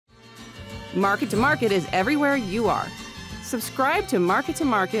Market to Market is everywhere you are. Subscribe to Market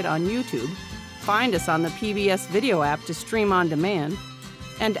on YouTube, find us on the PBS video app to stream on demand,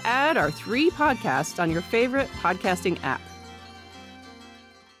 and add our 3 podcasts on your favorite podcasting app.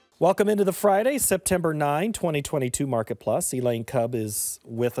 Welcome into the Friday, September 9, 2022 Market Plus. Elaine Kub is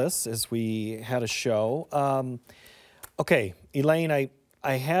with us as we had a show. Okay, Elaine,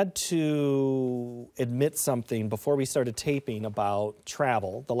 I had to admit something before we started taping about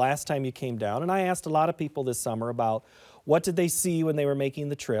travel the last time you came down, and I asked a lot of people this summer about what did they see when they were making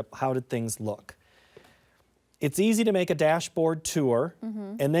the trip, how did things look. It's easy to make a dashboard tour,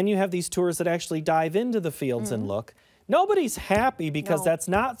 and then you have these tours that actually dive into the fields and look. Nobody's happy because that's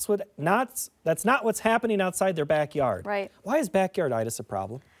not what's happening outside their backyard. Right. Why is backyarditis a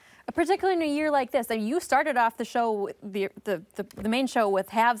problem? Particularly in a year like this. I mean, you started off the show, the main show, with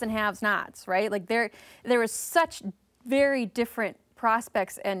haves and have-nots, right? Like there was such very different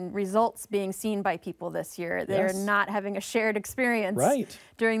prospects and results being seen by people this year. They're not having a shared experience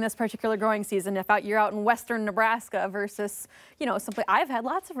during this particular growing season. If you're out in western Nebraska versus, simply, I've had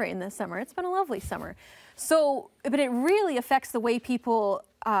lots of rain this summer. It's been a lovely summer. So, but it really affects the way people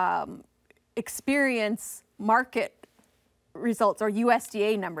experience market results or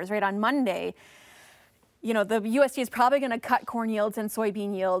USDA numbers, right? On Monday, the USDA is probably going to cut corn yields and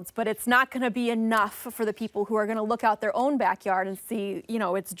soybean yields, but it's not going to be enough for the people who are going to look out their own backyard and see,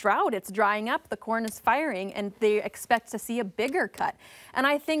 it's drought, it's drying up, the corn is firing, and they expect to see a bigger cut. And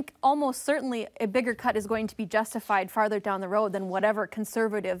I think almost certainly a bigger cut is going to be justified farther down the road than whatever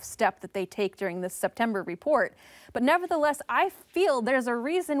conservative step that they take during this September report. But nevertheless, I feel there's a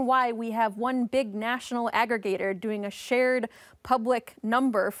reason why we have one big national aggregator doing a shared public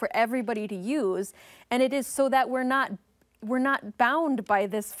number for everybody to use, and it is so that we're not bound by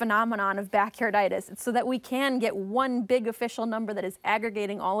this phenomenon of backyarditis. It's so that we can get one big official number that is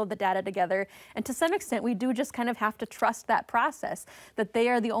aggregating all of the data together. And to some extent, we do just kind of have to trust that process, that they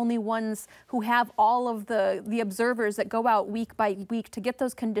are the only ones who have all of the observers that go out week by week to get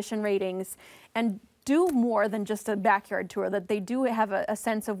those condition ratings and do more than just a backyard tour, that they do have a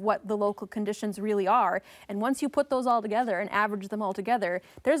sense of what the local conditions really are. And once you put those all together and average them all together,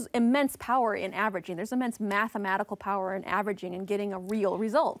 there's immense power in averaging. There's immense mathematical power in averaging and getting a real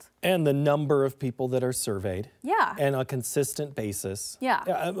result. And the number of people that are surveyed. Yeah. And on a consistent basis. Yeah.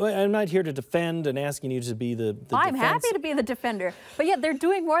 I'm not here to defend and asking you to be the I'm defense. happy to be the defender. But yet they're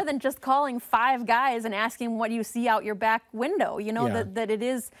doing more than just calling 5 guys and asking what you see out your back window.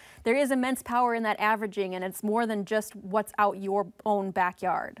 There is immense power in that averaging, and it's more than just what's out your own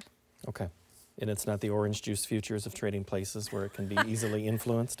backyard. Okay. And it's not the orange juice futures of trading places where it can be easily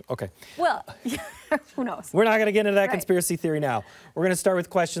influenced? Okay. Well, who knows? We're not going to get into that conspiracy theory now. We're going to start with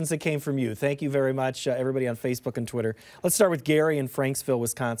questions that came from you. Thank you very much, everybody on Facebook and Twitter. Let's start with Gary in Franksville,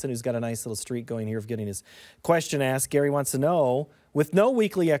 Wisconsin, who's got a nice little streak going here of getting his question asked. Gary wants to know, with no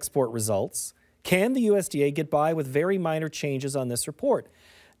weekly export results, can the USDA get by with very minor changes on this report?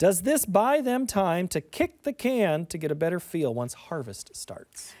 Does this buy them time to kick the can to get a better feel once harvest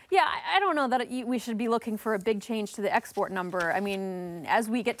starts? Yeah, I don't know that we should be looking for a big change to the export number. I mean, as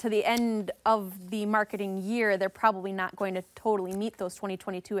we get to the end of the marketing year, they're probably not going to totally meet those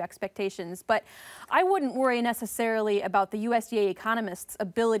 2022 expectations. But I wouldn't worry necessarily about the USDA economists'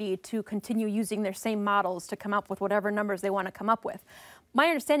 ability to continue using their same models to come up with whatever numbers they want to come up with. My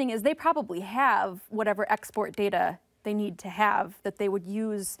understanding is they probably have whatever export data they need to have that they would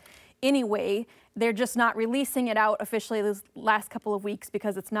use anyway. They're just not releasing it out officially this last couple of weeks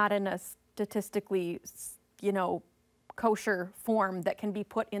because it's not in a statistically, kosher form that can be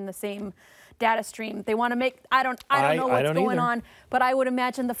put in the same data stream. They want to make, I don't know what's going on, but I would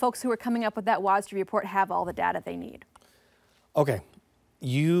imagine the folks who are coming up with that WASDE report have all the data they need. Okay.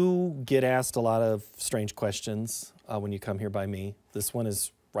 You get asked a lot of strange questions when you come here by me. This one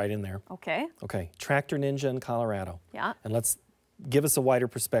is right in there. Okay. Okay. Tractor Ninja in Colorado. Yeah. And let's give us a wider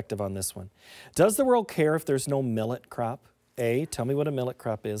perspective on this one. Does the world care if there's no millet crop? A, tell me what a millet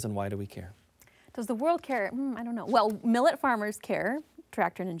crop is and why do we care? Does the world care? I don't know. Well, millet farmers care,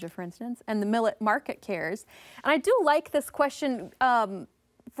 Tractor Ninja, for instance, and the millet market cares. And I do like this question from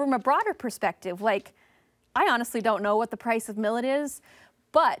a broader perspective. Like, I honestly don't know what the price of millet is,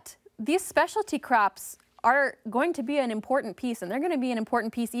 but these specialty crops are going to be an important piece, and they're going to be an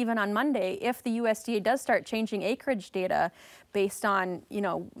important piece even on Monday if the USDA does start changing acreage data based on,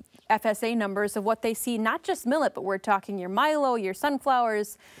 FSA numbers of what they see, not just millet, but we're talking your milo, your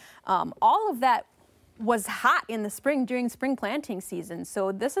sunflowers, all of that was hot in the spring during spring planting season.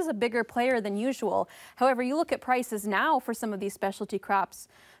 So this is a bigger player than usual. However, you look at prices now for some of these specialty crops,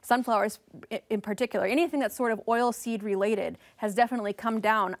 sunflowers in particular, anything that's sort of oil seed related has definitely come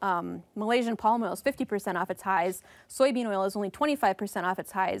down. Malaysian palm oil is 50% off its highs. Soybean oil is only 25% off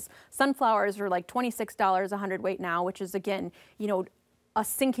its highs. Sunflowers are like $26 a hundredweight now, which is, again, you know, a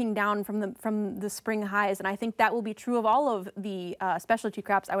sinking down from the spring highs, and I think that will be true of all of the specialty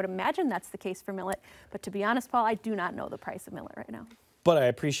crops. I would imagine that's the case for millet, but to be honest, Paul, I do not know the price of millet right now. But I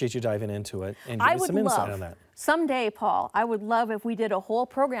appreciate you diving into it and giving some insight on that. Someday, Paul, I would love if we did a whole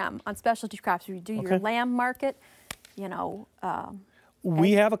program on specialty crops. We do your lamb market, you know.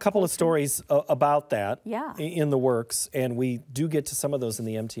 We have a couple of stories about that Yeah. in the works, and we do get to some of those in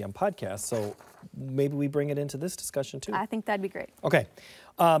the MTM podcast, so maybe we bring it into this discussion too. I think that'd be great. Okay.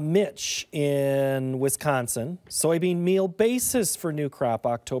 Mitch in Wisconsin, soybean meal basis for new crop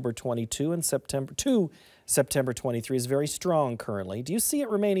October 22 and September 23 is very strong currently. Do you see it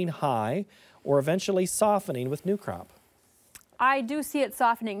remaining high or eventually softening with new crop? I do see it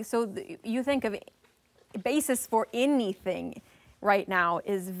softening. So you think of basis for anything right now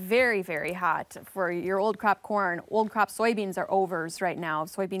is very, very hot. For your old crop corn, old crop soybeans are overs right now,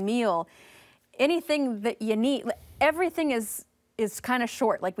 soybean meal. Anything that you need, everything is kind of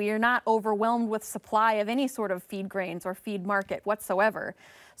short. Like, we are not overwhelmed with supply of any sort of feed grains or feed market whatsoever.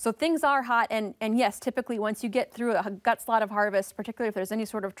 So things are hot, and yes, typically once you get through a gut slot of harvest, particularly if there's any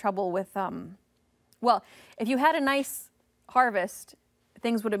sort of trouble with, well, if you had a nice harvest,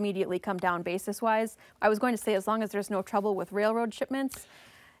 things would immediately come down basis-wise. I was going to say, as long as there's no trouble with railroad shipments.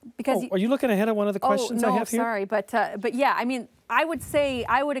 Because are you looking ahead of one of the questions I have here? Oh, sorry, but yeah, I mean, I would say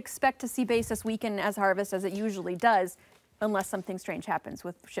I would expect to see basis weaken as harvest, as it usually does, unless something strange happens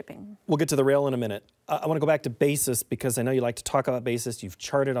with shipping. We'll get to the rail in a minute. I want to go back to basis because I know you like to talk about basis. You've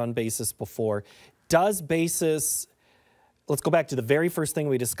charted on basis before. Does basis, let's go back to the very first thing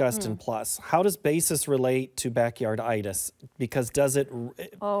we discussed in Plus. How does basis relate to backyarditis? Because does it,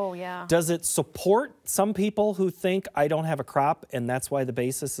 does it support some people who think I don't have a crop and that's why the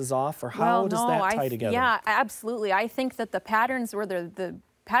basis is off? Or how does that tie together? Yeah, absolutely. I think that the patterns where the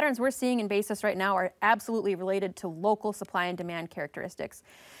patterns we're seeing in basis right now are absolutely related to local supply and demand characteristics.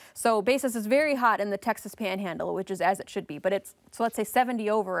 So basis is very hot in the Texas Panhandle, which is as it should be, but it's, so let's say 70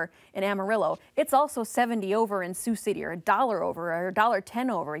 over in Amarillo. It's also 70 over in Sioux City, or $1 over, or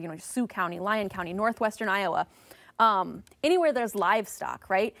 $1.10 over, you know, Sioux County, Lyon County, northwestern Iowa. Anywhere there's livestock,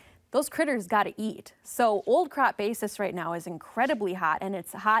 right? Those critters got to eat. So old crop basis right now is incredibly hot, and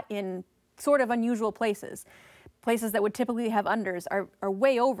it's hot in sort of unusual places. Places that would typically have unders are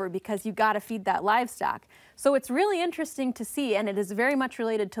way over because you got to feed that livestock. So it's really interesting to see, and it is very much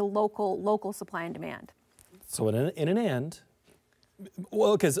related to local supply and demand. So in an end,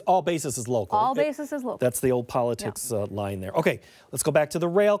 well, because all basis is local. All basis is local. That's the old politics line there. Okay, let's go back to the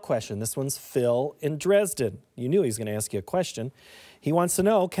rail question. This one's Phil in Dresden. You knew he was going to ask you a question. He wants to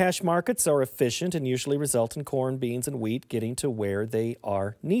know, cash markets are efficient and usually result in corn, beans, and wheat getting to where they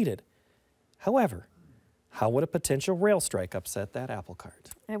are needed. However, how would a potential rail strike upset that apple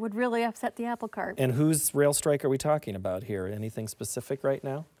cart? It would really upset the apple cart. And whose rail strike are we talking about here? Anything specific right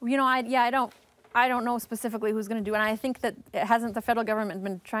now? You know, I don't know specifically who's going to do it. And I think that hasn't the federal government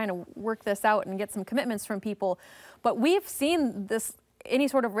been trying to work this out and get some commitments from people? But we've seen this, any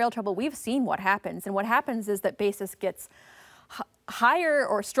sort of rail trouble, we've seen what happens. And what happens is that basis gets higher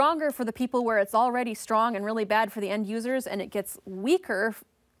or stronger for the people where it's already strong and really bad for the end users, and it gets weaker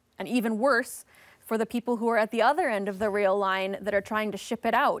and even worse for the people who are at the other end of the rail line that are trying to ship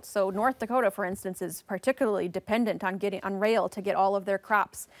it out. So North Dakota, for instance, is particularly dependent on getting on rail to get all of their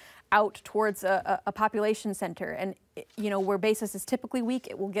crops out towards a population center. And you know, where basis is typically weak,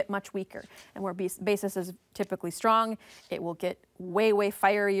 it will get much weaker. And where basis is typically strong, it will get way, way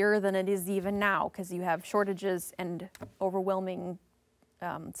fierier than it is even now, because you have shortages and overwhelming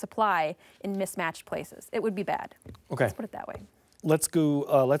supply in mismatched places. It would be bad. Okay. Let's put it that way. Let's go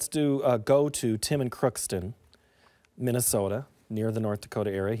to Tim in Crookston, Minnesota, near the North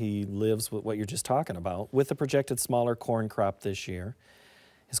Dakota area. He lives with what you're just talking about, with a projected smaller corn crop this year.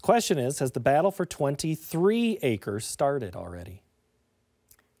 His question is, has the battle for 23 acres started already?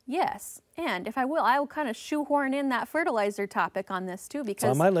 Yes, and if I will kind of shoehorn in that fertilizer topic on this too, because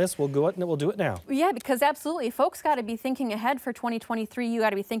it's on my list. We'll do it now. Yeah, because absolutely, folks got to be thinking ahead for 2023. You got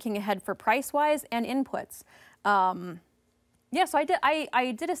to be thinking ahead for price-wise and inputs. Yeah, so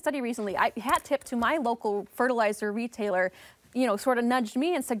I did a study recently. Hat tip to my local fertilizer retailer. sort of nudged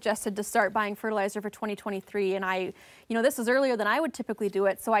me and suggested to start buying fertilizer for 2023. And this is earlier than I would typically do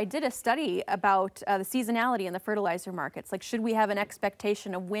it. So I did a study about the seasonality in the fertilizer markets. Like, should we have an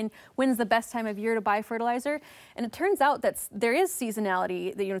expectation of when's the best time of year to buy fertilizer? And it turns out that there is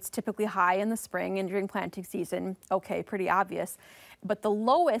seasonality. That, it's typically high in the spring and during planting season. Okay, pretty obvious. But the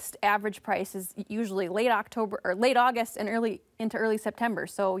lowest average price is usually late October or late August and into early September.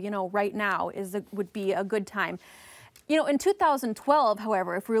 So, right now would be a good time. In 2012,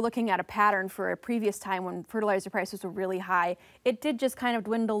 however, if we were looking at a pattern for a previous time when fertilizer prices were really high, it did just kind of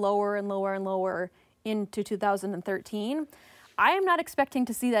dwindle lower and lower and lower into 2013. I am not expecting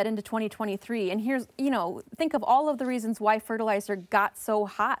to see that into 2023. And here's, think of all of the reasons why fertilizer got so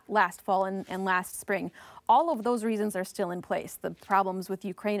hot last fall and last spring. All of those reasons are still in place. The problems with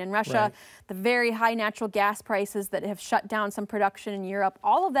Ukraine and Russia, right. The very high natural gas prices that have shut down some production in Europe,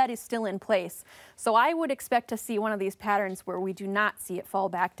 all of that is still in place. So I would expect to see one of these patterns where we do not see it fall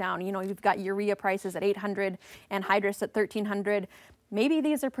back down. You've got urea prices at 800 and hydrous at 1300. Maybe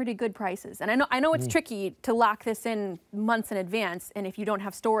these are pretty good prices. And I know it's tricky to lock this in months in advance. And if you don't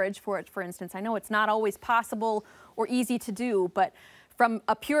have storage for it, for instance, I know it's not always possible or easy to do, but from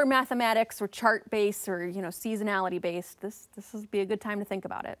a pure mathematics or chart base or, seasonality based, this would be a good time to think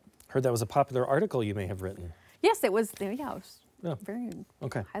about it. Heard that was a popular article you may have written. Yes, it was. Yeah, it was very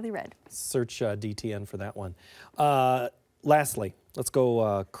highly read. Search DTN for that one. Lastly, let's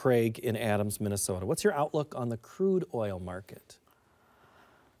go Craig in Adams, Minnesota. What's your outlook on the crude oil market?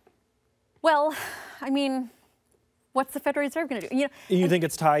 Well, what's the Federal Reserve going to do? You think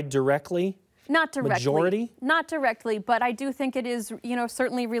it's tied directly? Not directly. Majority? Not directly, but I do think it is,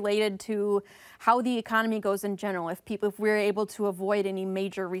 certainly related to how the economy goes in general. If we're able to avoid any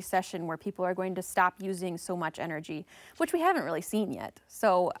major recession where people are going to stop using so much energy, which we haven't really seen yet.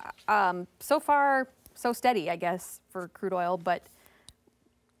 So, so far, so steady, I guess, for crude oil, but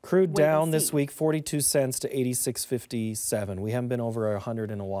crude down this week, 42 cents to 86.57. We haven't been over 100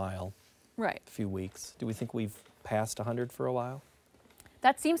 in a while. Right. A few weeks. Do we think we've passed 100 for a while?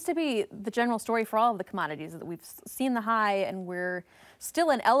 That seems to be the general story for all of the commodities, that we've seen the high and we're still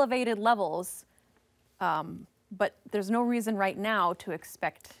in elevated levels, but there's no reason right now to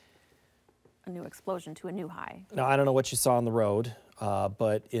expect a new explosion to a new high. Now, I don't know what you saw on the road,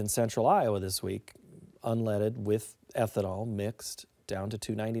 but in central Iowa this week, unleaded with ethanol mixed down to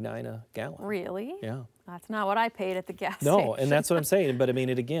 $2.99 a gallon. Really? Yeah. That's not what I paid at the gas station. No, and that's what I'm saying. But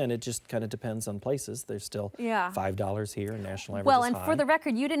it just kind of depends on places. There's still $5 here, and national average Well, is and high. For the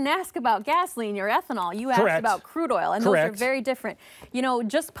record, you didn't ask about gaseline or ethanol. You Correct. asked about crude oil, and Correct. those are very different.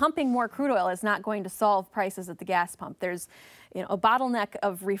 Just pumping more crude oil is not going to solve prices at the gas pump. There's a bottleneck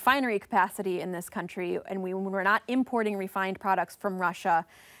of refinery capacity in this country, and when we're not importing refined products from Russia,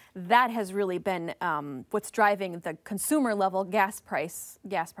 that has really been what's driving the consumer level gas prices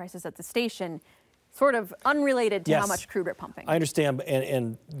at the station, sort of unrelated to how much crude we're pumping. I understand,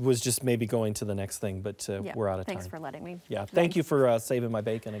 and was just maybe going to the next thing, but we're out of time. Thanks for letting me. Yeah, thank you for saving my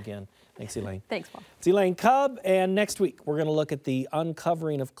bacon again. Thanks, Elaine. Thanks, Paul. It's Elaine Kub, and next week we're going to look at the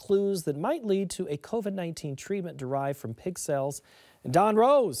uncovering of clues that might lead to a COVID-19 treatment derived from pig cells. And Don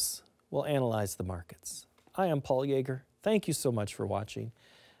Rose will analyze the markets. I am Paul Yeager. Thank you so much for watching.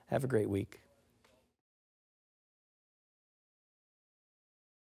 Have a great week.